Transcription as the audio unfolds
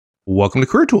Welcome to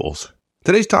Career Tools.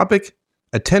 Today's topic,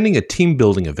 attending a team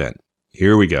building event.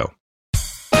 Here we go.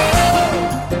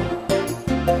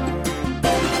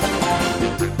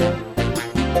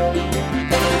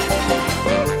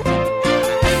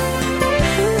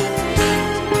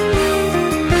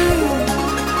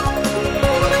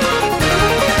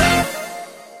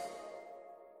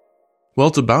 Well,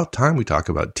 it's about time we talk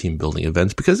about team building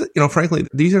events because, frankly,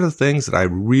 these are the things that I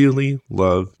really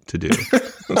love to do.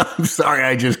 I'm sorry,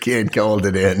 I just can't hold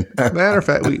it in. Matter of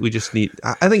fact, we just need,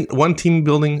 I think one team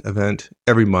building event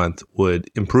every month would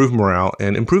improve morale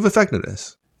and improve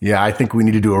effectiveness. Yeah, I think we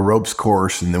need to do a ropes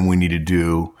course, and then we need to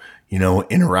do,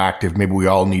 interactive. Maybe we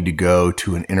all need to go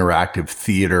to an interactive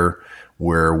theater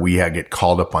where we get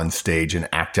called up on stage and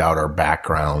act out our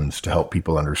backgrounds to help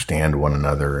people understand one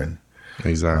another. And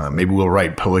exactly. Maybe we'll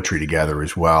write poetry together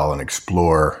as well and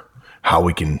explore how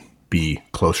we can be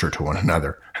closer to one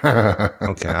another.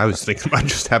 Okay, I was thinking about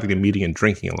just having a meeting and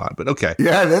drinking a lot, but okay.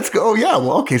 Yeah, let's go. Yeah,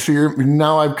 well, okay. So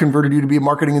now I've converted you to be a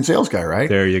marketing and sales guy, right?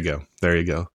 There you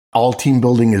go. All team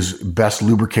building is best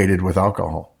lubricated with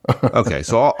alcohol. Okay,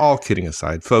 so all kidding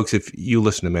aside, folks, if you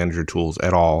listen to Manager Tools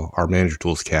at all, our Manager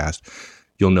Tools cast,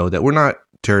 you'll know that we're not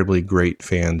terribly great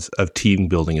fans of team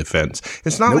building events.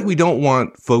 It's not like we don't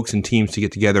want folks and teams to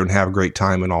get together and have a great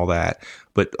time and all that,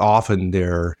 but often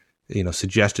they're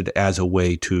suggested as a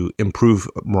way to improve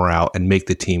morale and make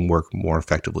the team work more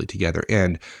effectively together.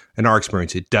 And in our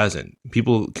experience, it doesn't.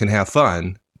 People can have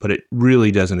fun, but it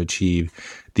really doesn't achieve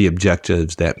the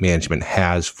objectives that management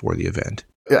has for the event.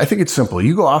 I think it's simple.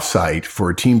 You go offsite for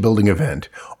a team building event.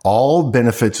 All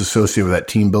benefits associated with that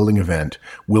team building event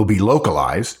will be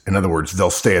localized. In other words, they'll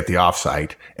stay at the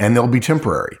offsite and they'll be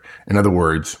temporary. In other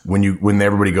words, when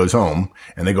everybody goes home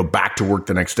and they go back to work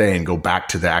the next day and go back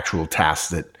to the actual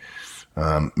tasks that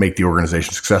make the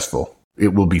organization successful,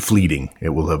 it will be fleeting. It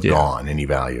will have gone any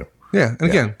value. Yeah. And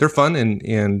again, they're fun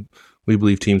and we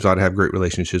believe teams ought to have great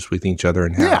relationships with each other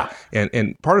and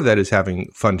and part of that is having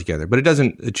fun together, but it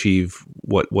doesn't achieve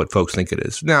what folks think it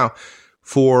is. Now,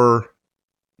 for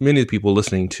many of the people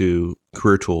listening to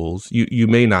Career Tools, you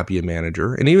may not be a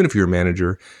manager, and even if you're a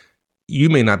manager, you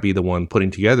may not be the one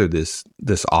putting together this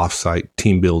offsite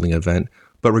team building event,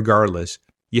 but regardless,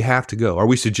 you have to go, or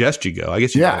we suggest you go. I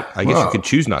guess you could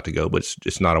choose not to go, but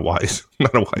it's not a wise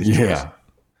choice. Yeah.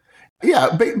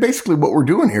 Basically, what we're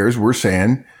doing here is we're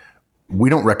saying we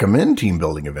don't recommend team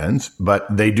building events, but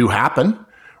they do happen,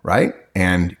 right?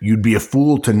 And you'd be a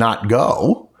fool to not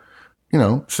go.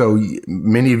 So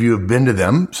many of you have been to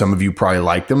them. Some of you probably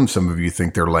like them. Some of you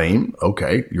think they're lame.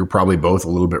 Okay, you're probably both a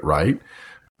little bit right.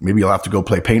 Maybe you'll have to go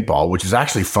play paintball, which is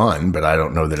actually fun, but I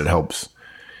don't know that it helps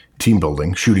team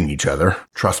building, shooting each other.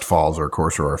 Trust falls, of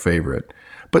course, are our favorite.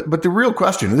 But the real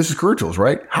question, and this is Career Tools,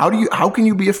 right? How can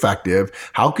you be effective?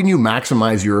 How can you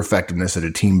maximize your effectiveness at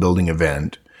a team building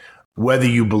event, whether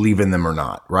you believe in them or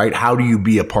not, right? How do you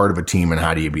be a part of a team and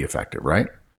how do you be effective, right?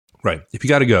 Right. If you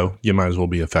got to go, you might as well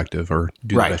be effective or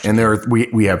do the best.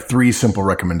 And we have three simple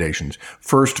recommendations.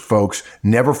 First, folks,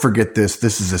 never forget this.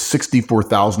 This is a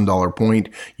 $64,000 point.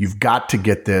 You've got to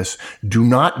get this. Do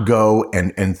not go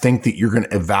and think that you're going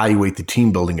to evaluate the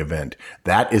team building event.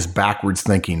 That is backwards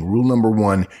thinking. Rule number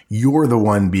one, you're the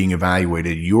one being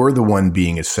evaluated. You're the one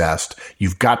being assessed.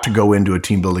 You've got to go into a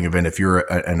team building event if you're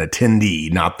an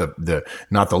attendee, not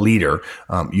the leader.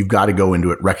 You've got to go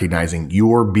into it recognizing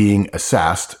you're being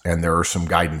assessed. And there are some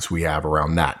guidance we have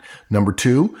around that. Number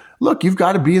two, look, you've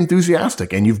got to be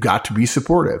enthusiastic and you've got to be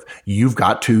supportive. You've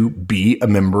got to be a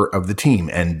member of the team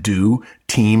and do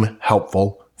team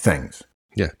helpful things.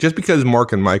 Yeah. Just because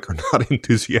Mark and Mike are not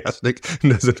enthusiastic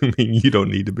doesn't mean you don't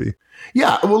need to be.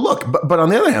 Yeah. Well, look, but on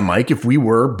the other hand, Mike, if we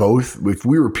were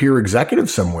peer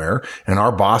executives somewhere and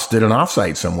our boss did an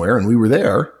offsite somewhere and we were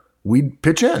there, we'd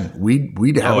pitch in.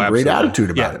 We'd have a great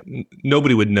attitude about it.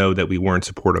 Nobody would know that we weren't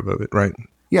supportive of it, right?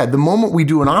 Yeah, the moment we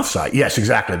do an offsite, yes,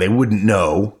 exactly. They wouldn't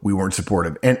know we weren't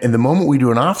supportive. And the moment we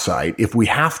do an offsite, if we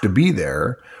have to be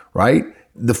there, right?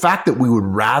 The fact that we would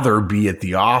rather be at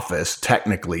the office,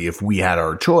 technically, if we had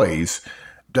our choice,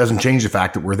 doesn't change the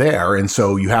fact that we're there. And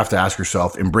so you have to ask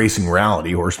yourself, embracing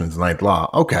reality, Horstman's ninth law.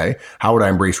 Okay, how would I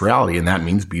embrace reality? And that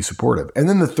means be supportive. And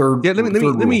then the third. Yeah, let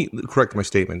me correct my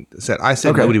statement. I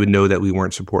said nobody would know that we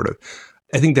weren't supportive.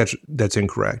 I think that's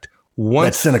incorrect.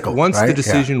 That's cynical. Once right? the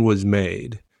decision was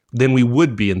made, then we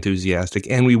would be enthusiastic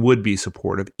and we would be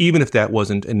supportive, even if that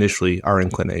wasn't initially our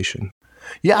inclination.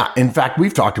 Yeah. In fact,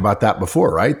 we've talked about that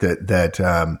before, right?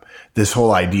 That this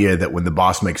whole idea that when the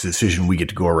boss makes a decision, we get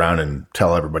to go around and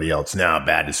tell everybody else,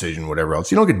 bad decision, whatever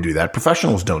else. You don't get to do that.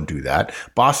 Professionals don't do that.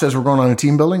 Boss says we're going on a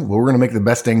team building. Well, we're going to make the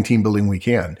best dang team building we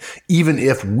can. Even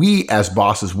if we as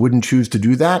bosses wouldn't choose to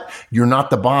do that, you're not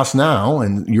the boss now.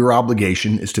 And your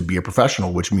obligation is to be a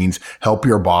professional, which means help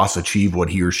your boss achieve what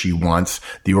he or she wants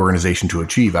the organization to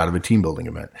achieve out of a team building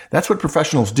event. That's what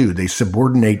professionals do. They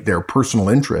subordinate their personal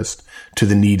interest to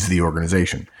the needs of the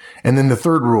organization. And then the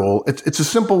third rule, it's a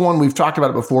simple one. We've talked about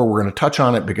it before. We're going to touch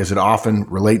on it because it often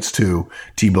relates to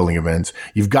team building events.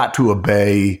 You've got to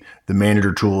obey the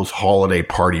Manager Tools holiday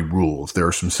party rules. There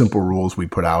are some simple rules we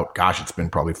put out. Gosh, it's been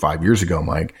probably 5 years ago,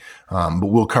 Mike. But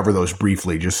we'll cover those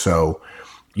briefly just so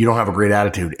you don't have a great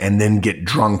attitude and then get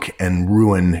drunk and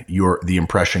ruin the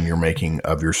impression you're making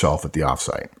of yourself at the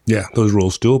offsite. Yeah, those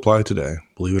rules still apply today,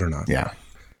 believe it or not. Yeah.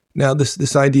 Now,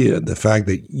 this idea, the fact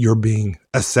that you're being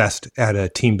assessed at a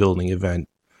team building event,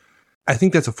 I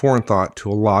think that's a foreign thought to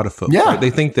a lot of folks. Yeah. Right? They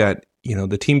think that,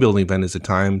 the team building event is a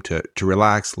time to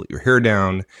relax, let your hair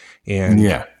down, and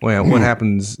what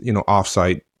happens,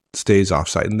 offsite stays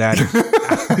offsite. And that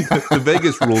the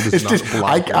Vegas rule does not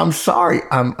apply. I'm sorry.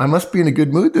 I must be in a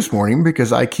good mood this morning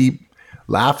because I keep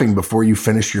laughing before you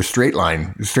finish your straight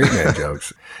man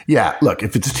jokes. Yeah, look,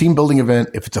 if it's a team building event,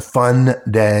 if it's a fun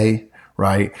day,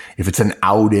 right? If it's an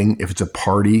outing, if it's a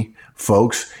party,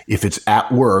 folks, if it's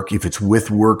at work, if it's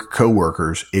with work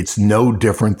coworkers, it's no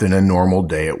different than a normal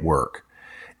day at work.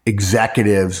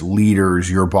 Executives,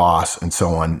 leaders, your boss, and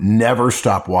so on, never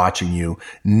stop watching you,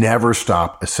 never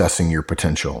stop assessing your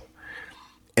potential.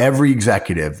 Every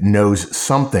executive knows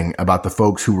something about the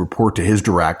folks who report to his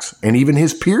directs and even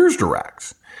his peers'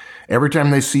 directs. Every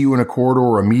time they see you in a corridor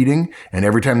or a meeting, and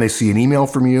every time they see an email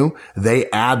from you, they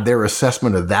add their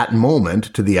assessment of that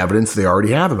moment to the evidence they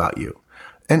already have about you.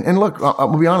 And look,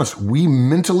 I'll be honest, we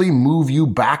mentally move you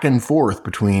back and forth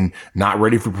between not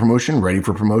ready for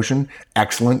promotion,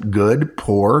 excellent, good,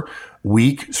 poor,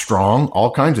 weak, strong,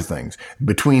 all kinds of things.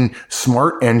 Between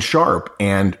smart and sharp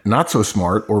and not so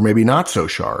smart or maybe not so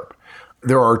sharp.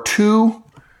 There are two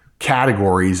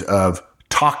categories of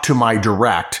talk to my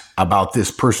direct about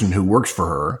this person who works for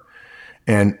her.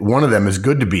 And one of them is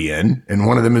good to be in, and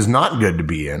one of them is not good to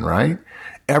be in, right?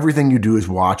 Everything you do is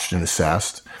watched and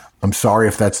assessed. I'm sorry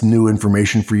if that's new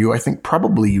information for you. I think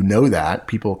probably you know that.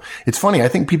 It's funny. I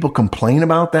think people complain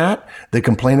about that. They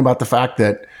complain about the fact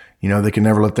that, they can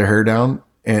never let their hair down.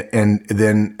 And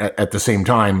then at the same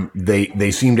time, they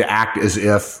seem to act as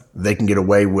if they can get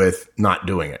away with not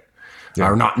doing it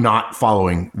or not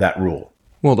following that rule.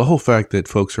 Well, the whole fact that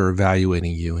folks are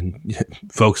evaluating you, and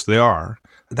folks, they are,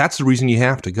 that's the reason you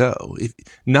have to go.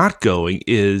 Not going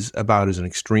is about as an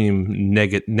extreme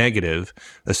negative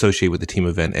associated with the team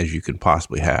event as you can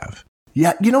possibly have.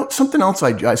 Yeah. Something else,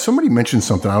 somebody mentioned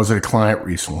something. I was at a client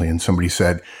recently and somebody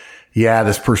said, yeah,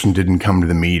 this person didn't come to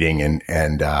the meeting.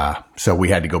 And so we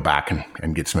had to go back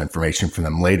and get some information from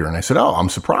them later. And I said, oh, I'm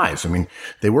surprised. I mean,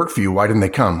 they work for you. Why didn't they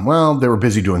come? Well, they were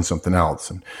busy doing something else.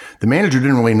 And the manager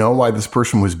didn't really know why this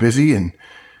person was busy. And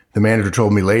the manager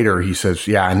told me later, he says,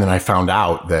 yeah. And then I found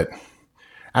out that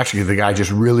actually the guy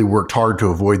just really worked hard to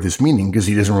avoid this meeting because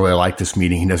he doesn't really like this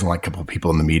meeting. He doesn't like a couple of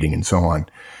people in the meeting and so on.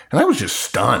 And I was just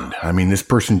stunned. I mean, this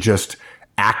person just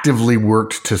actively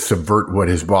worked to subvert what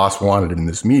his boss wanted in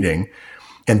this meeting.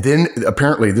 And then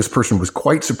apparently this person was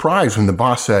quite surprised when the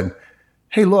boss said,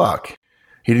 hey, look,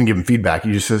 he didn't give him feedback.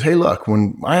 He just says, hey, look,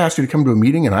 when I asked you to come to a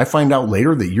meeting and I find out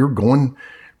later that you're going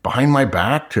behind my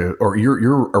back or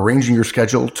you're arranging your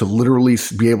schedule to literally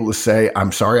be able to say,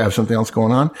 I'm sorry, I have something else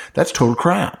going on. That's total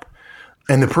crap.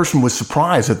 And the person was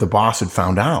surprised that the boss had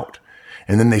found out.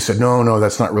 And then they said, no,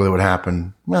 that's not really what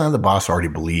happened. Well, the boss already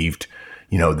believed,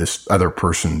 this other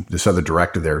person, this other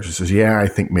director there just says, yeah, I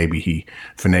think maybe he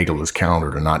finagled his calendar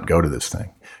to not go to this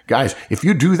thing. Guys, if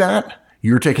you do that,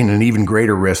 you're taking an even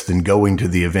greater risk than going to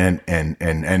the event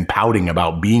and pouting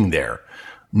about being there.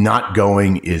 Not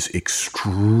going is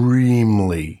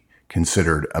extremely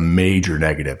considered a major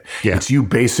negative. Yeah. It's you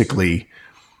basically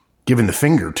giving the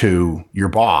finger to your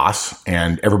boss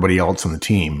and everybody else on the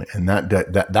team. And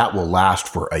that will last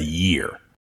for a year.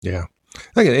 Yeah.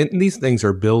 Okay, and these things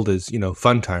are billed as,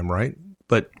 fun time, right?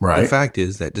 But the fact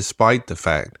is that despite the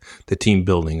fact that team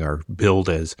building are billed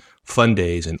as fun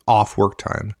days and off work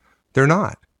time, they're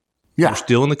not. Yeah. You're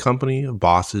still in the company of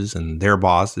bosses and their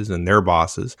bosses and their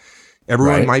bosses.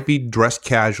 Everyone might be dressed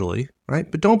casually,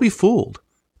 right? But don't be fooled.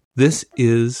 This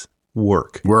is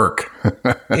work.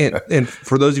 and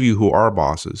for those of you who are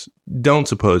bosses, don't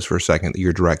suppose for a second that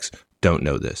your directs don't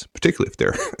know this, particularly if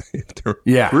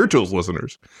they're Career Tools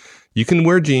listeners. You can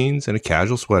wear jeans and a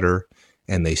casual sweater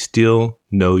and they still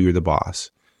know you're the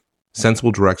boss.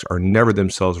 Sensible directs are never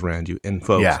themselves around you. And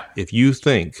folks, if you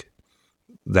think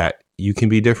that you can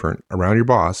be different around your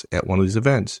boss at one of these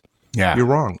events, you're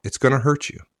wrong. It's going to hurt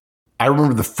you. I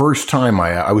remember the first time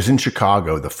I was in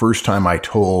Chicago, the first time I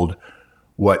told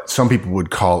what some people would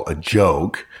call a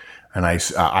joke. And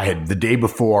I had the day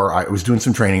before, I was doing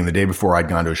some training the day before I'd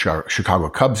gone to a Chicago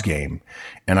Cubs game.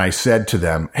 And I said to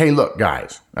them, hey, look,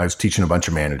 guys, I was teaching a bunch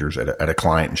of managers at a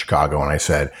client in Chicago. And I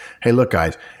said, hey, look,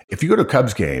 guys, if you go to a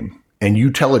Cubs game and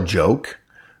you tell a joke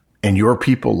and your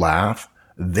people laugh,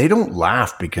 they don't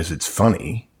laugh because it's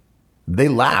funny. They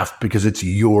laugh because it's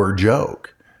your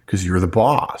joke, because you're the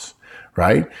boss,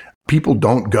 right? People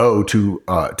don't go to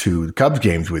Cubs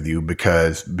games with you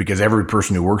because every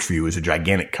person who works for you is a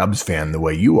gigantic Cubs fan the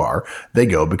way you are. They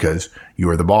go because you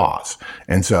are the boss.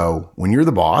 And so when you're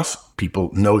the boss, people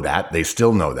know that. They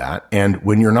still know that. And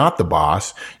when you're not the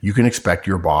boss, you can expect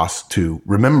your boss to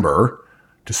remember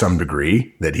to some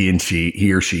degree that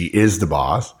he or she is the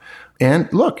boss. And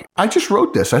look, I just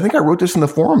wrote this. I think I wrote this in the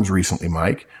forums recently,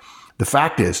 Mike. The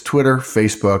fact is, Twitter,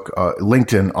 Facebook,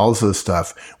 LinkedIn, all this other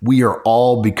stuff, we are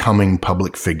all becoming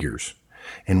public figures.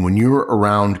 And when you're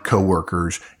around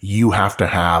coworkers, you have to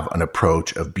have an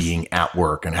approach of being at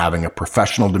work and having a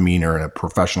professional demeanor and a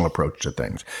professional approach to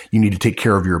things. You need to take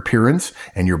care of your appearance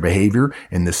and your behavior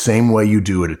in the same way you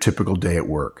do at a typical day at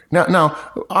work. Now,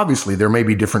 obviously, there may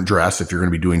be different dress if you're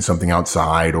going to be doing something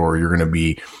outside, or you're going to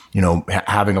be,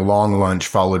 having a long lunch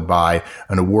followed by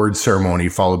an award ceremony,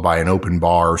 followed by an open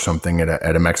bar or something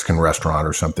at a Mexican restaurant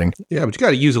or something. Yeah, but you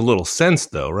got to use a little sense,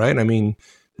 though, right? I mean,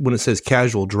 when it says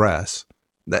casual dress,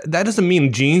 that doesn't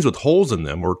mean jeans with holes in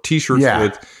them or T-shirts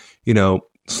with,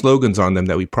 slogans on them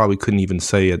that we probably couldn't even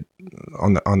say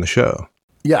on the show.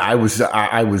 Yeah, I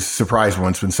was surprised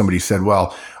once when somebody said,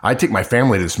 well, I take my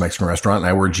family to this Mexican restaurant and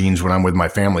I wear jeans when I'm with my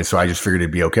family, so I just figured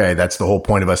it'd be okay. That's the whole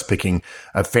point of us picking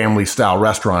a family style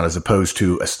restaurant as opposed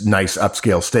to a nice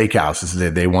upscale steakhouse, is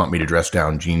that they want me to dress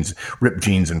down jeans, ripped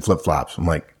jeans and flip flops. I'm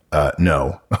like,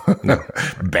 no.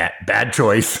 Bad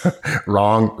choice.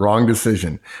 Wrong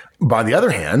decision. By the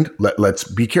other hand, let's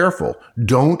be careful.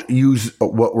 Don't use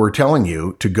what we're telling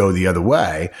you to go the other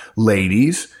way.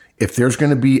 Ladies, if there's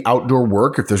going to be outdoor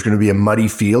work, if there's going to be a muddy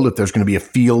field, if there's going to be a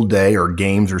field day or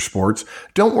games or sports,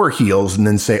 don't wear heels and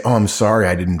then say, oh, I'm sorry,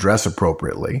 I didn't dress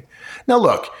appropriately. Now,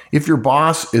 look, if your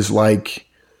boss is like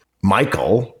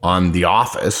Michael on The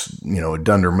Office, at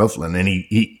Dunder Mifflin, and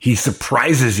he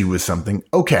surprises you with something,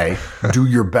 okay, do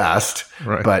your best.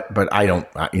 Right. But I don't,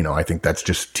 I think that's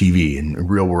just TV. In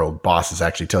real world, bosses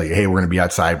actually tell you, hey, we're going to be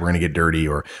outside, we're going to get dirty,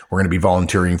 or we're going to be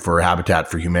volunteering for Habitat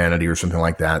for Humanity or something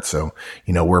like that. So,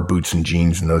 wear boots and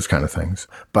jeans and those kind of things.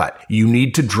 But you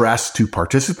need to dress to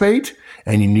participate,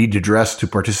 and you need to dress to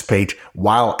participate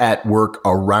while at work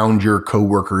around your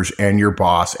coworkers and your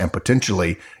boss, and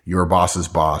potentially your boss's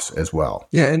boss as well.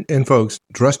 Yeah, and folks,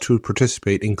 dress to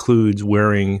participate includes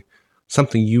wearing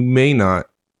something you may not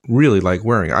really like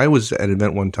wearing. I was at an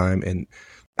event one time, and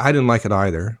I didn't like it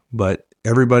either, but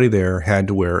everybody there had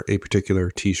to wear a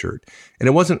particular T-shirt. And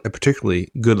it wasn't a particularly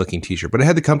good-looking T-shirt, but it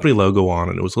had the company logo on,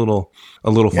 and it was a little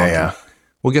funky. Yeah.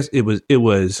 Well, guess it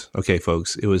was okay,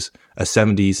 folks. It was a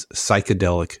 70s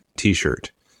psychedelic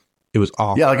T-shirt. It was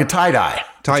awful. Yeah, like a tie-dye.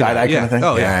 Tie-dye kind of thing.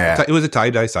 Oh, yeah. It was a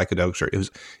tie-dye psychedelic shirt.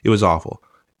 It was awful.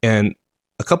 And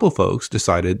a couple of folks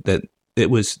decided that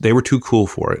they were too cool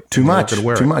for it. Too much.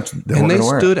 And they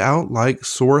stood out like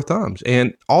sore thumbs.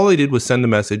 And all they did was send a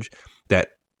message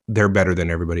that they're better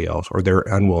than everybody else, or they're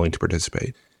unwilling to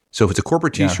participate. So if it's a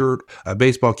corporate T-shirt, a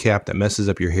baseball cap that messes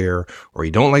up your hair, or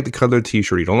you don't like the color of the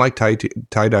T-shirt, you don't like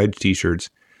tie-dyed T-shirts,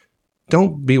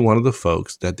 don't be one of the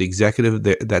folks that the executive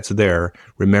that's there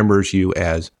remembers you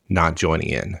as not joining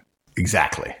in.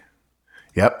 Exactly.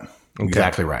 Yep. Okay.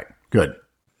 Exactly right. Good.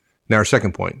 Now, our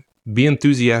second point, be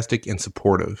enthusiastic and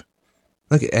supportive.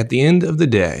 Look, at the end of the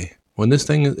day, when this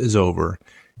thing is over,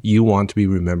 you want to be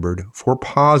remembered for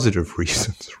positive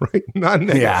reasons, right? Not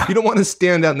negative. Yeah. You don't want to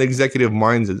stand out in the executive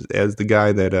minds as the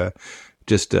guy that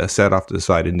just sat off to the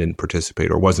side and didn't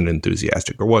participate, or wasn't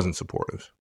enthusiastic, or wasn't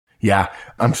supportive. Yeah,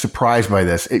 I'm surprised by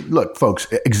this. Look, folks,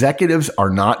 executives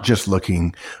are not just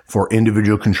looking for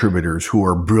individual contributors who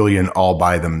are brilliant all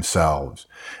by themselves.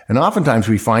 And oftentimes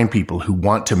we find people who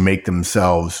want to make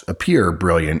themselves appear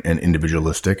brilliant and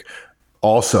individualistic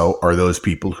also are those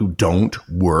people who don't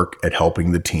work at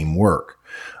helping the team work.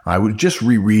 I was just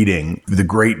rereading the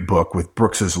great book with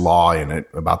Brooks's Law in it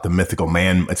about the mythical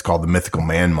man. It's called The Mythical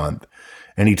Man Month.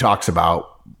 And he talks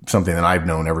about something that I've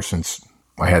known ever since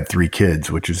I had 3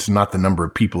 kids, which is not the number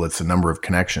of people, it's the number of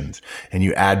connections. And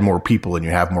you add more people and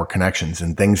you have more connections,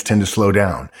 and things tend to slow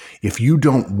down. If you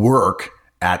don't work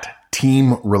at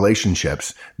team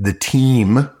relationships, the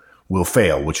team will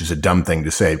fail, which is a dumb thing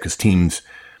to say because teams,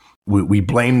 we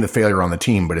blame the failure on the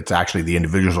team, but it's actually the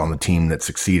individuals on the team that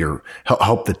succeed or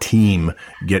help the team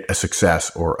get a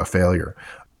success or a failure.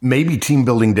 Maybe team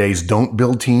building days don't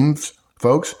build teams,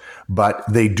 folks, but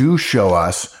they do show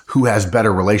us who has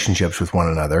better relationships with one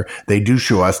another. They do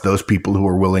show us those people who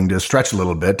are willing to stretch a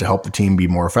little bit to help the team be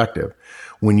more effective.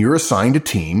 When you're assigned a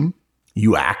team,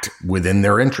 you act within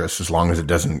their interests, as long as it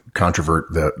doesn't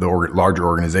controvert the larger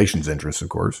organization's interests, of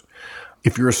course.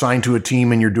 If you're assigned to a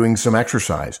team and you're doing some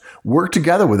exercise, work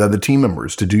together with other team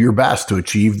members to do your best to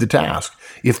achieve the task.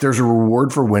 If there's a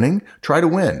reward for winning, try to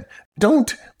win.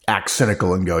 Don't act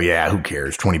cynical and go, yeah, who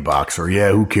cares? $20, or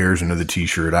yeah, who cares? Another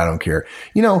t-shirt. I don't care.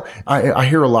 You know, I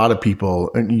hear a lot of people,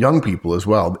 and young people as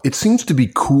well. It seems to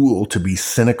be cool to be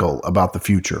cynical about the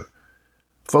future.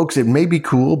 Folks, it may be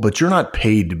cool, but you're not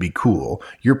paid to be cool.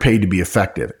 You're paid to be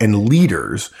effective. And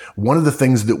leaders, one of the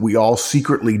things that we all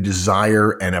secretly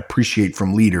desire and appreciate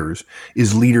from leaders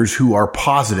is leaders who are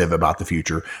positive about the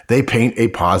future. They paint a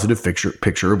positive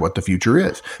picture of what the future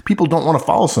is. People don't want to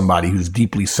follow somebody who's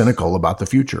deeply cynical about the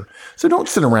future. So don't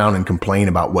sit around and complain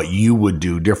about what you would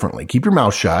do differently. Keep your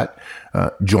mouth shut,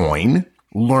 join,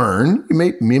 learn.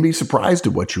 You may be surprised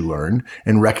at what you learn,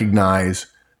 and recognize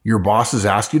your boss has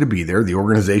asked you to be there. The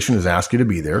organization has asked you to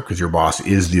be there because your boss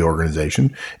is the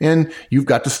organization. And you've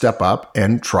got to step up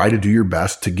and try to do your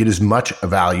best to get as much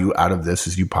value out of this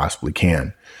as you possibly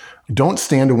can. Don't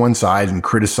stand to one side and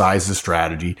criticize the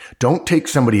strategy. Don't take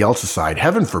somebody else's side.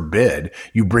 Heaven forbid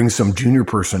you bring some junior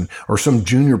person or some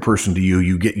junior person to you.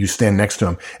 You stand next to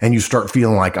them and you start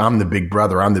feeling like I'm the big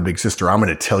brother. I'm the big sister. I'm going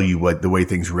to tell you the way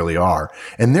things really are.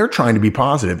 And they're trying to be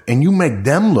positive and you make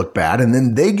them look bad. And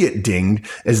then they get dinged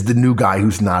as the new guy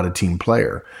who's not a team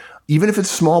player. Even if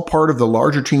it's a small part of the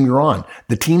larger team you're on,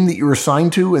 the team that you're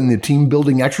assigned to in the team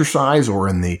building exercise or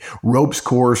in the ropes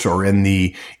course or in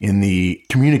the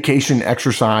communication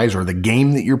exercise or the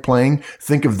game that you're playing,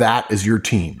 think of that as your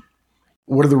team.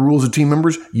 What are the rules of team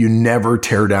members? You never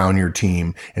tear down your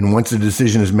team. And once a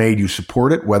decision is made, you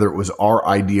support it, whether it was our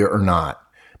idea or not.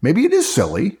 Maybe it is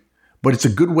silly, but it's a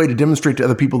good way to demonstrate to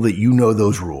other people that you know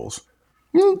those rules.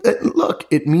 Look,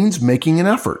 it means making an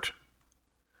effort.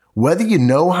 Whether you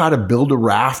know how to build a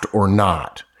raft or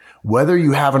not, whether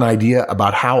you have an idea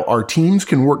about how our teams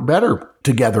can work better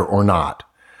together or not,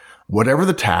 whatever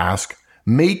the task,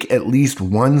 make at least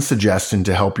one suggestion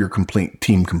to help your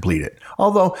team complete it.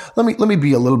 Although, let me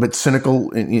be a little bit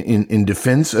cynical in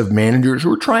defense of managers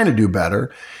who are trying to do better.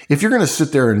 If you're going to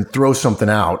sit there and throw something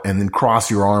out and then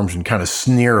cross your arms and kind of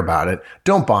sneer about it,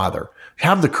 don't bother.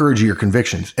 Have the courage of your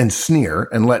convictions and sneer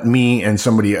and let me and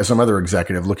some other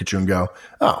executive look at you and go,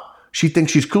 oh, she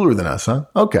thinks she's cooler than us, huh?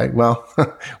 Okay, well,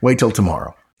 wait till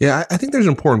tomorrow. Yeah, I think there's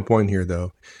an important point here,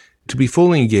 though. To be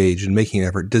fully engaged in making an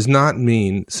effort does not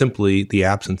mean simply the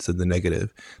absence of the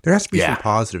negative. There has to be some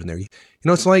positive in there. You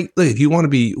know, it's like, look, if you want to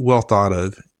be well thought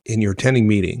of and you're attending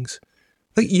meetings,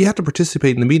 like you have to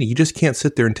participate in the meeting. You just can't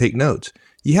sit there and take notes.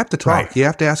 You have to talk. Right. You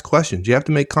have to ask questions. You have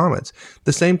to make comments.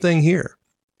 The same thing here.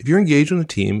 If you're engaged with a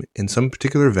team in some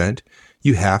particular event,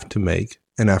 you have to make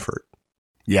an effort.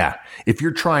 Yeah. If you're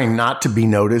trying not to be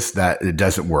noticed, that it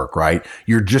doesn't work, right?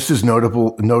 You're just as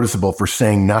noticeable for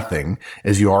saying nothing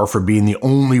as you are for being the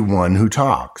only one who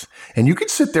talks. And you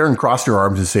could sit there and cross your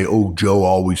arms and say, oh, Joe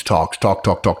always talks. Talk.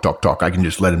 I can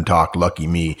just let him talk. Lucky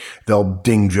me. They'll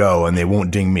ding Joe and they won't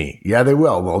ding me. Yeah, they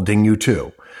will. They'll ding you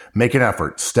too. Make an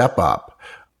effort. Step up.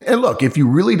 And look, if you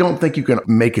really don't think you can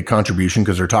make a contribution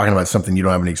because they're talking about something you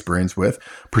don't have any experience with,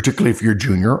 particularly if you're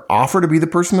junior, offer to be the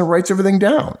person that writes everything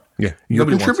down. Yeah. You're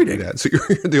contributing. That. So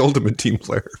you're the ultimate team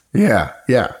player. Yeah.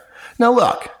 Now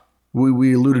look,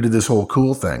 we alluded to this whole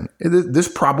cool thing. This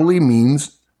probably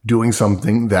means doing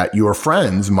something that your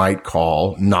friends might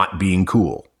call not being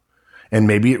cool. And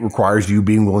maybe it requires you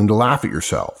being willing to laugh at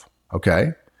yourself.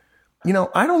 Okay. You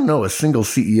know, I don't know a single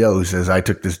CEO who says I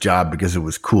took this job because it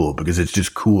was cool, because it's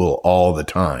just cool all the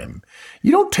time.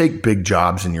 You don't take big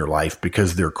jobs in your life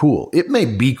because they're cool. It may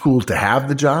be cool to have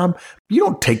the job. You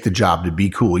don't take the job to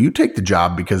be cool. You take the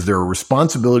job because there are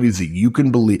responsibilities that you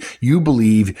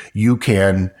believe you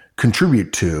can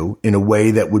contribute to in a way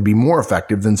that would be more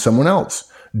effective than someone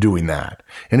else doing that.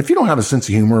 And if you don't have a sense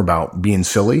of humor about being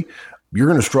silly, you're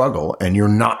going to struggle and you're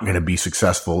not going to be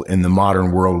successful in the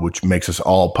modern world, which makes us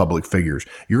all public figures.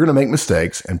 You're going to make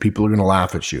mistakes and people are going to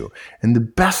laugh at you. And the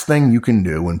best thing you can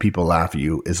do when people laugh at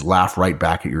you is laugh right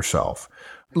back at yourself.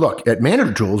 Look, at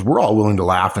Manager Tools, we're all willing to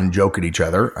laugh and joke at each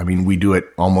other. I mean, we do it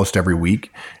almost every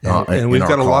week. And we've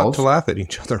got a lot to laugh at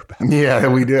each other about. Yeah,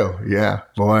 we do. Yeah.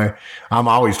 Boy, I'm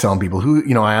always telling people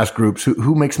I ask groups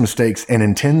who makes mistakes and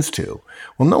intends to.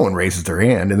 Well, no one raises their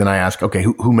hand. And then I ask, okay,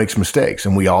 who makes mistakes?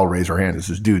 And we all raise our hands. It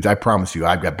says, dudes, I promise you,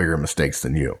 I've got bigger mistakes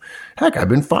than you. Heck, I've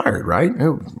been fired, right?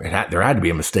 There had to be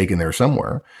a mistake in there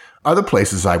somewhere. Other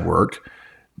places I've worked,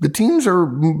 the teams are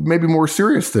maybe more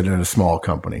serious than in a small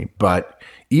company, but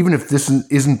even if this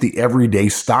isn't the everyday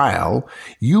style,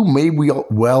 you may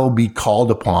well be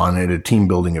called upon at a team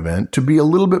building event to be a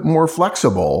little bit more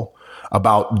flexible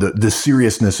about the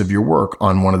seriousness of your work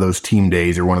on one of those team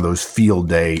days or one of those field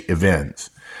day events.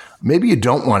 Maybe you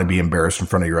don't want to be embarrassed in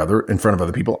front of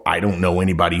other people. I don't know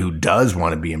anybody who does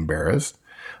want to be embarrassed.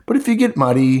 But if you get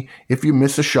muddy, if you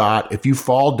miss a shot, if you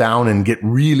fall down and get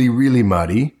really, really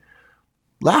muddy,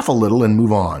 laugh a little and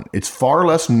move on. It's far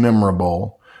less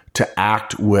memorable to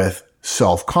act with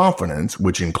self-confidence,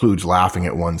 which includes laughing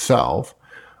at oneself,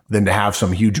 than to have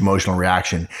some huge emotional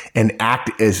reaction and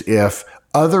act as if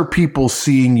other people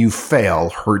seeing you fail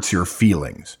hurts your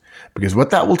feelings. Because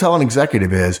what that will tell an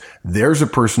executive is there's a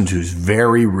person who's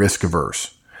very risk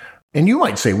averse. And you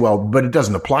might say, well, but it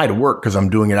doesn't apply to work because I'm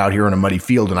doing it out here in a muddy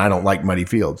field and I don't like muddy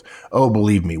fields. Oh,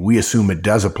 believe me, we assume it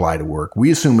does apply to work. We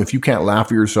assume if you can't laugh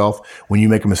at yourself when you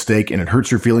make a mistake and it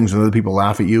hurts your feelings when other people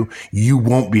laugh at you, you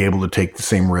won't be able to take the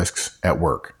same risks at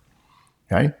work.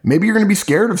 Okay? Maybe you're going to be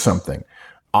scared of something.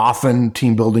 Often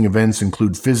team building events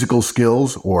include physical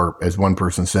skills, or as one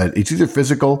person said, it's either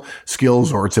physical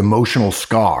skills or it's emotional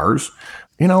scars.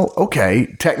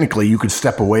 Okay, technically you could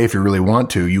step away if you really want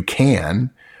to. You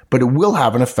can. But it will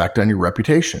have an effect on your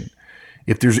reputation.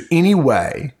 If there's any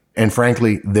way, and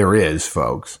frankly, there is,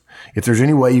 folks, if there's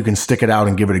any way you can stick it out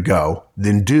and give it a go,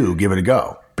 then do give it a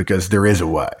go, because there is a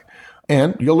way.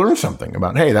 And you'll learn something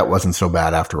about, hey, that wasn't so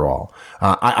bad after all.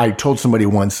 I told somebody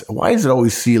once, why does it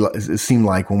always seem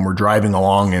like when we're driving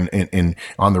along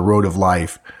on the road of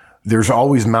life, there's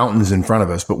always mountains in front of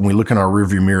us, but when we look in our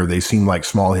rearview mirror, they seem like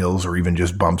small hills or even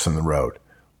just bumps in the road?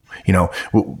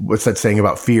 What's that saying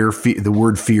about fear? The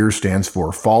word fear stands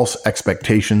for false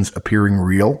expectations appearing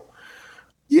real.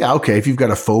 Yeah, okay. If you've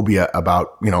got a phobia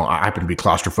about, I happen to be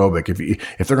claustrophobic.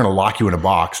 If they're going to lock you in a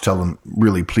box, tell them,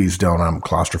 really, please don't. I'm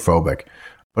claustrophobic.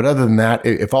 But other than that,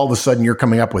 if all of a sudden you're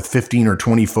coming up with 15 or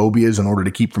 20 phobias in order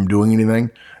to keep from doing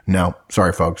anything, no,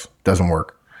 sorry, folks, doesn't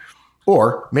work.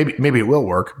 Or maybe it will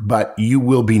work, but you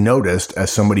will be noticed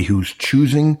as somebody who's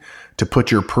choosing to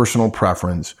put your personal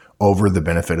preference over the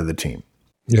benefit of the team.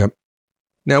 Yep.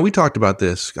 Now, we talked about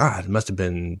this. God, it must have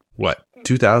been,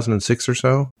 2006 or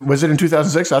so? Was it in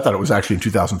 2006? I thought it was actually in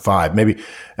 2005. Maybe.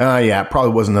 It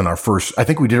probably wasn't in our first. I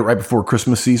think we did it right before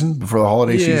Christmas season, before the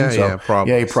holiday season. So, yeah,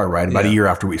 probably. Yeah, you're probably right. About a year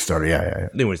after we started. Yeah.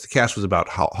 Anyways, the cast was about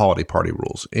holiday party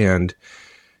rules. And,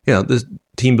 this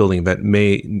team building event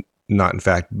may not, in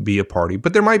fact, be a party,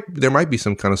 but there might be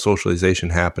some kind of socialization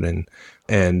happening.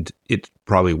 And it's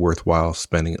probably worthwhile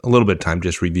spending a little bit of time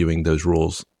just reviewing those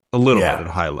rules a little bit at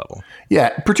a high level. Yeah,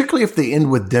 particularly if they end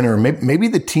with dinner. Maybe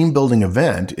the team building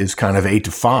event is kind of 8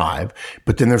 to 5,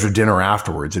 but then there's a dinner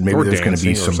afterwards, and maybe there's going to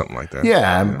be something like that.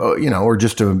 Yeah, or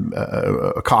just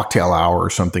a cocktail hour or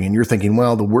something, and you're thinking,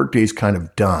 well, the workday's kind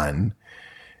of done,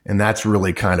 and that's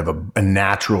really kind of a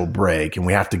natural break, and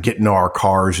we have to get into our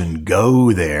cars and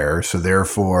go there. So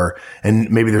therefore, and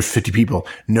maybe there's 50 people,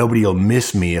 nobody will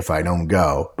miss me if I don't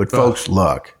go. But folks,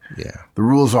 look, the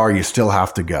rules are you still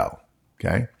have to go.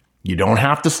 Okay. You don't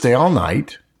have to stay all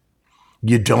night.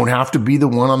 You don't have to be the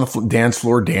one on the dance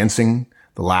floor dancing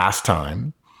the last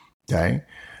time. Okay.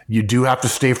 You do have to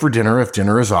stay for dinner if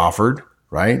dinner is offered,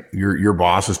 right? Your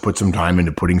boss has put some time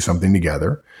into putting something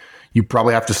together. You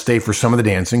probably have to stay for some of the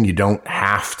dancing. You don't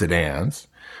have to dance,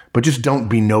 but just don't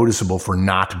be noticeable for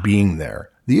not being there.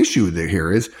 The issue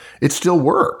here is it's still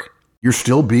work. You're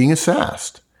still being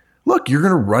assessed. Look, you're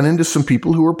going to run into some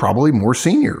people who are probably more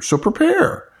senior, so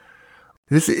prepare.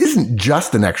 This isn't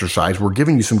just an exercise. We're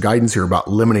giving you some guidance here about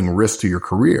limiting risk to your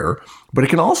career, but it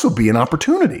can also be an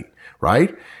opportunity,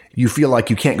 right? You feel like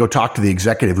you can't go talk to the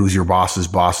executive who's your boss's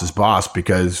boss's boss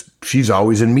because she's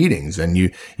always in meetings, and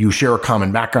you share a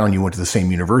common background. You went to the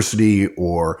same university,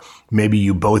 or maybe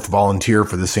you both volunteer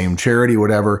for the same charity,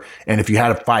 whatever. And if you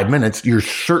had 5 minutes, you're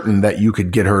certain that you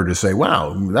could get her to say,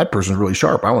 wow, that person's really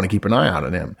sharp. I want to keep an eye out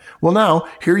on him. Well, now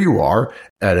here you are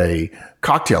at a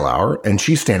cocktail hour, and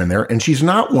she's standing there, and she's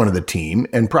not one of the team.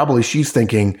 And probably she's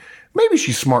thinking, maybe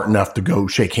she's smart enough to go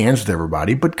shake hands with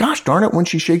everybody, but gosh darn it, when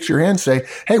she shakes your hand, say,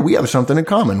 hey, we have something in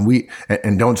common.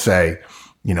 And don't say,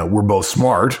 we're both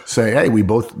smart, say, hey, we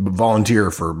both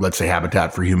volunteer for, let's say,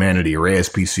 Habitat for Humanity or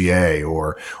ASPCA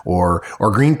or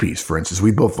Greenpeace, for instance.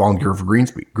 We both volunteer for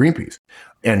Greenpeace.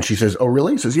 And she says, oh,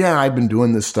 really? He says, yeah, I've been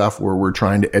doing this stuff where we're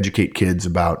trying to educate kids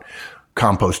about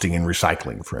composting and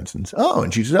recycling, for instance. Oh,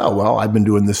 and she says, oh, well, I've been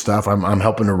doing this stuff. I'm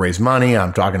helping to raise money.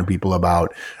 I'm talking to people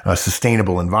about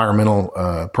sustainable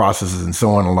environmental processes and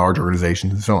so on in large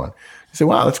organizations and so on. You say,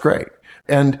 wow, that's great.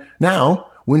 And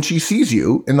now when she sees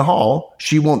you in the hall,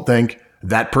 she won't think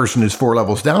that person is 4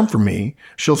 levels down from me.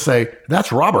 She'll say,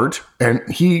 that's Robert, and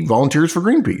he volunteers for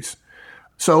Greenpeace.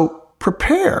 So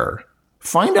prepare.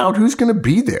 Find out who's going to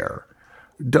be there.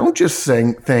 Don't just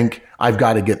think, I've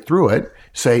got to get through it.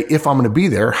 Say, if I'm going to be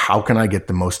there, how can I get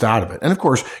the most out of it? And of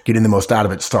course, getting the most out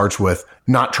of it starts with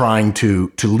not trying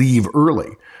to leave early.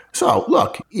 So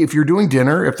look, if you're doing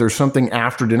dinner, if there's something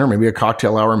after dinner, maybe a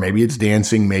cocktail hour, maybe it's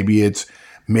dancing, maybe it's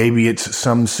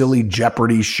some silly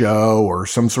Jeopardy show or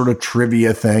some sort of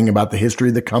trivia thing about the history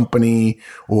of the company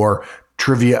or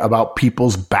trivia about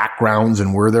people's backgrounds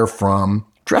and where they're from.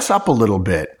 Dress up a little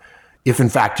bit. If in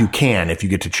fact you can, if you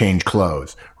get to change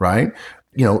clothes, right?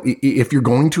 If you're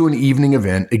going to an evening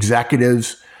event,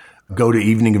 executives go to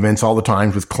evening events all the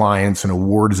time with clients and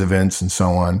awards events and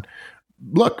so on.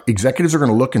 Look, executives are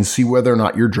going to look and see whether or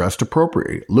not you're dressed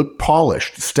appropriately. Look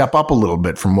polished, step up a little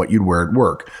bit from what you'd wear at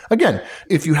work. Again,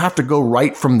 if you have to go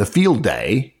right from the field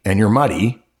day and you're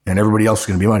muddy and everybody else is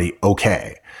going to be muddy,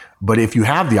 okay. But if you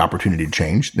have the opportunity to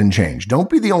change, then change. Don't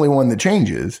be the only one that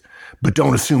changes, but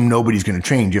don't assume nobody's going to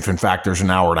change if in fact there's an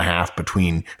hour and a half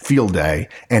between field day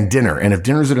and dinner. And if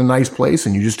dinner's at a nice place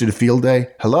and you just did a field day,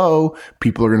 hello,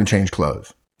 people are going to change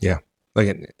clothes. Yeah.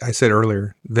 Like I said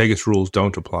earlier, Vegas rules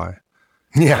don't apply.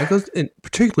 Yeah.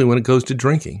 Particularly when it goes to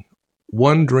drinking.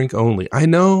 1 drink only. I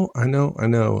know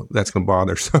that's going to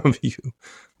bother some of you.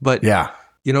 But yeah.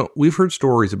 We've heard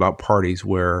stories about parties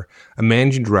where a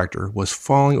managing director was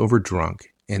falling over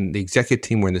drunk and the executive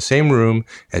team were in the same room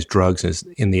as drugs as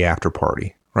in the after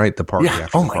party, right? The party after the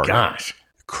party. Oh my gosh.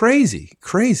 Crazy.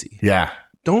 Yeah.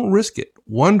 Don't risk it.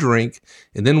 1 drink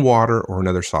and then water or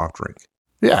another soft drink.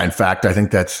 Yeah. In fact, I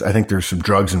think there's some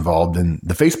drugs involved in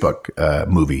the Facebook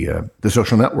movie, The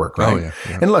Social Network, right? Oh,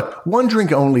 yeah. And look, 1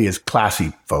 drink only is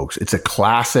classy, folks. It's a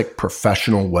classic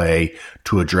professional way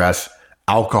to address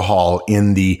alcohol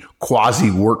in the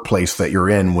quasi workplace that you're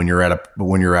in when you're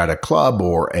at a club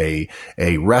or a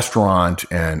restaurant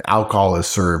and alcohol is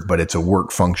served, but it's a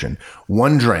work function.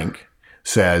 1 drink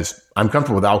says, I'm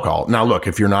comfortable with alcohol. Now, look,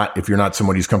 if you're not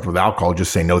somebody who's comfortable with alcohol,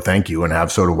 just say no, thank you, and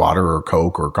have soda water or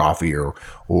Coke or coffee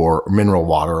or mineral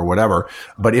water or whatever.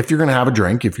 But if you're going to have a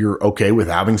drink, if you're okay with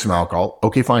having some alcohol,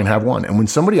 okay, fine, have 1. And when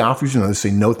somebody offers you another,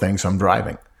 say no, thanks, I'm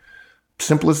driving.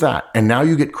 Simple as that. And now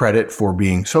you get credit for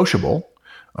being sociable.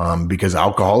 Because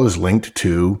alcohol is linked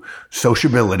to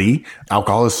sociability.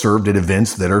 Alcohol is served at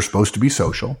events that are supposed to be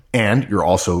social. And you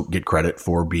also get credit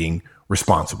for being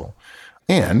responsible.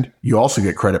 And you also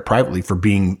get credit privately for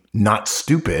being not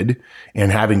stupid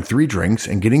and having 3 drinks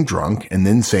and getting drunk and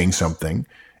then saying something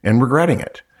and regretting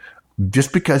it.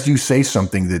 Just because you say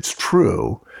something that's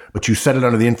true, but you said it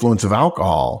under the influence of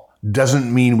alcohol,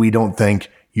 doesn't mean we don't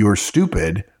think you're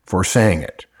stupid for saying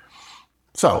it.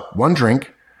 So 1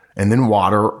 drink, and then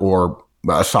water or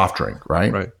a soft drink,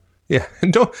 right? Right. Yeah,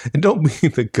 and don't be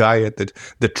the guy at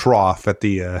the trough at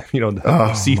the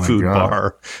seafood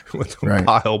bar with a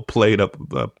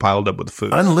piled up with food.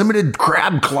 Unlimited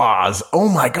crab claws. Oh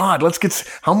my God!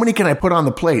 How many can I put on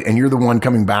the plate? And you're the one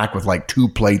coming back with like 2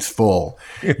 plates full.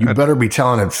 Yeah. You better be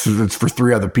telling it's for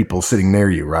 3 other people sitting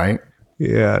near you, right?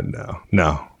 Yeah.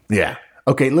 No. Yeah.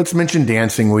 Okay, let's mention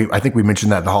dancing. I think we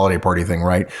mentioned that at the holiday party thing,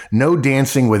 right? No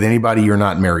dancing with anybody you're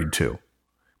not married to.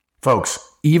 Folks,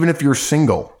 even if you're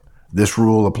single, this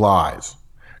rule applies.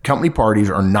 Company parties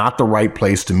are not the right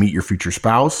place to meet your future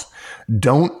spouse.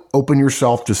 Don't open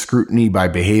yourself to scrutiny by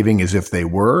behaving as if they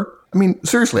were. I mean,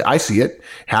 seriously, I see it.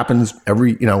 Happens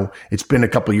it's been a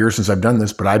couple of years since I've done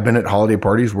this, but I've been at holiday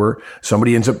parties where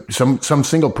somebody some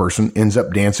single person ends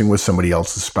up dancing with somebody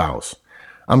else's spouse.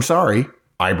 I'm sorry.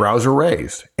 Eyebrows are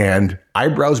raised, and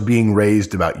eyebrows being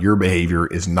raised about your behavior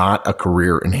is not a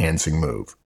career-enhancing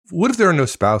move. What if there are no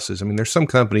spouses? I mean, there's some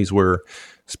companies where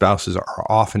spouses are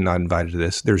often not invited to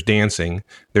this. There's dancing.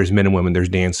 There's men and women. There's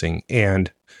dancing.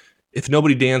 And if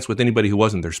nobody danced with anybody who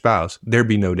wasn't their spouse, there'd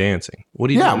be no dancing. What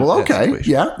do you do? Yeah, well, okay.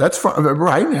 Yeah, that's fine.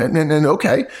 Right. And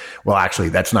okay. Well, actually,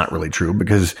 that's not really true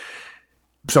because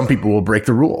some people will break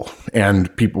the rule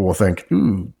and people will think,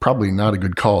 probably not a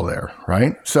good call there,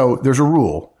 right? So there's a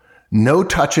rule. No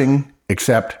touching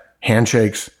except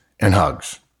handshakes and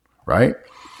hugs, right?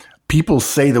 People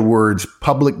say the words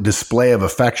public display of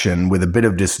affection with a bit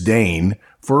of disdain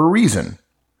for a reason.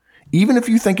 Even if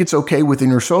you think it's okay within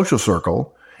your social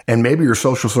circle, and maybe your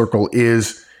social circle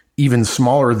is even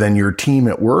smaller than your team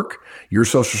at work, your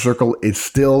social circle is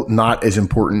still not as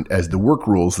important as the work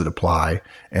rules that apply.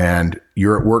 And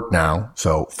you're at work now,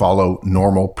 so follow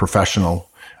normal, professional,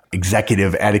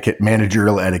 executive etiquette,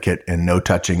 managerial etiquette, and no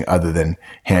touching other than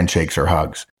handshakes or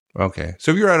hugs. Okay.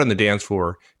 So if you're out on the dance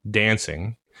floor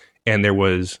dancing and there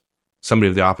was somebody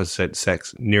of the opposite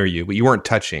sex near you, but you weren't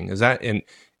touching, is that in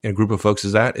a group of folks,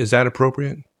 is that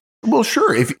appropriate? Well,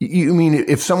 sure.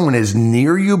 If someone is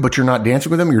near you, but you're not dancing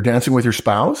with them, you're dancing with your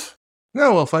spouse?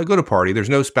 No, well, if I go to a party, there's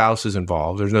no spouses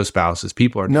involved. There's no spouses.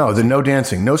 People are dancing. No, then no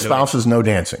dancing. No spouses, no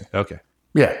dancing. Okay.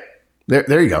 Yeah.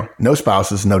 There you go. No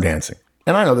spouses, no dancing.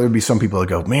 And I know there would be some people that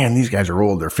go, man, these guys are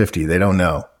old. They're 50. They don't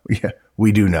know. Yeah,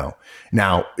 we do know.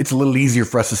 Now, it's a little easier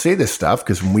for us to say this stuff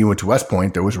because when we went to West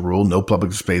Point, there was a rule, no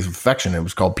public displays of affection. It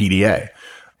was called PDA.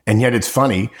 And yet it's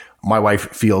funny. My wife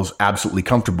feels absolutely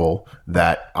comfortable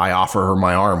that I offer her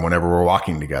my arm whenever we're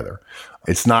walking together.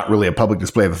 It's not really a public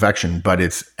display of affection, but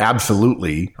it's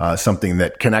absolutely something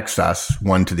that connects us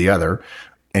one to the other.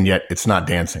 And yet it's not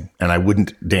dancing. And I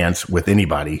wouldn't dance with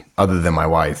anybody other than my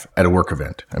wife at a work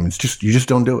event. I mean, it's just, you just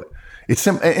don't do it. It's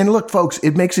simple. And look, folks,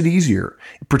 it makes it easier,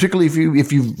 particularly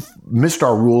if you've missed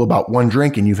our rule about one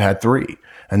drink and you've had 3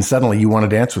 and suddenly you want to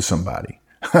dance with somebody.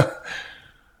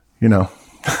 You know,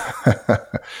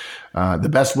 the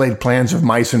best laid plans of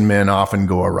mice and men often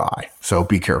go awry. So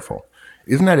be careful.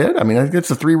 Isn't that it? I mean, I think it's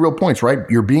the 3 real points, right?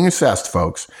 You're being assessed,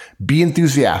 folks. Be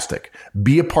enthusiastic.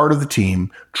 Be a part of the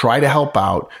team. Try to help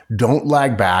out. Don't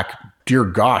lag back. Dear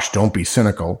gosh, don't be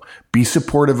cynical. Be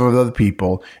supportive of other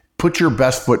people. Put your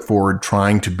best foot forward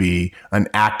trying to be an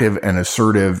active and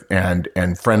assertive and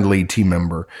friendly team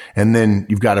member. And then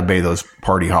you've got to obey those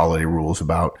party holiday rules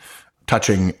about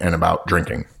touching and about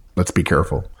drinking. Let's be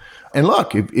careful. And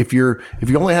look, if you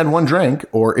only had 1 drink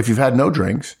or if you've had no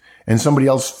drinks and somebody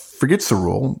else forgets the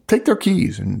rule, take their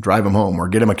keys and drive them home or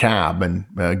get them a cab and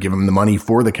give them the money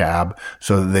for the cab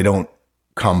so that they don't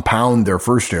compound their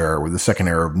first error with the second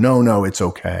error of, no, it's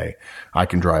okay. I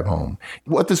can drive home.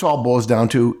 What this all boils down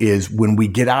to is when we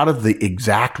get out of the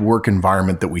exact work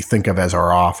environment that we think of as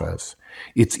our office,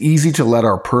 it's easy to let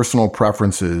our personal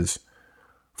preferences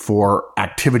for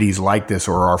activities like this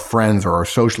or our friends or our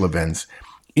social events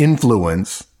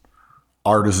influence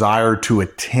our desire to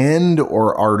attend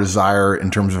or our desire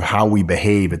in terms of how we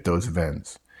behave at those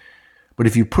events. But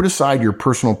if you put aside your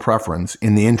personal preference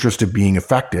in the interest of being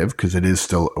effective, because it is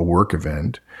still a work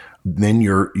event, then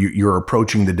you're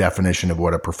approaching the definition of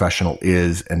what a professional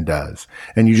is and does.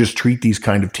 And you just treat these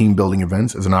kind of team building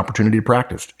events as an opportunity to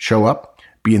practice. Show up,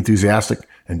 be enthusiastic,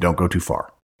 and don't go too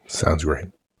far. Sounds great.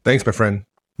 Thanks, my friend.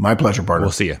 My pleasure, partner.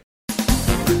 We'll see you.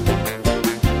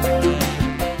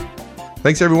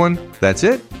 Thanks, everyone. That's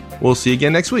it. We'll see you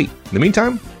again next week. In the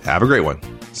meantime, have a great one.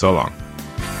 So long.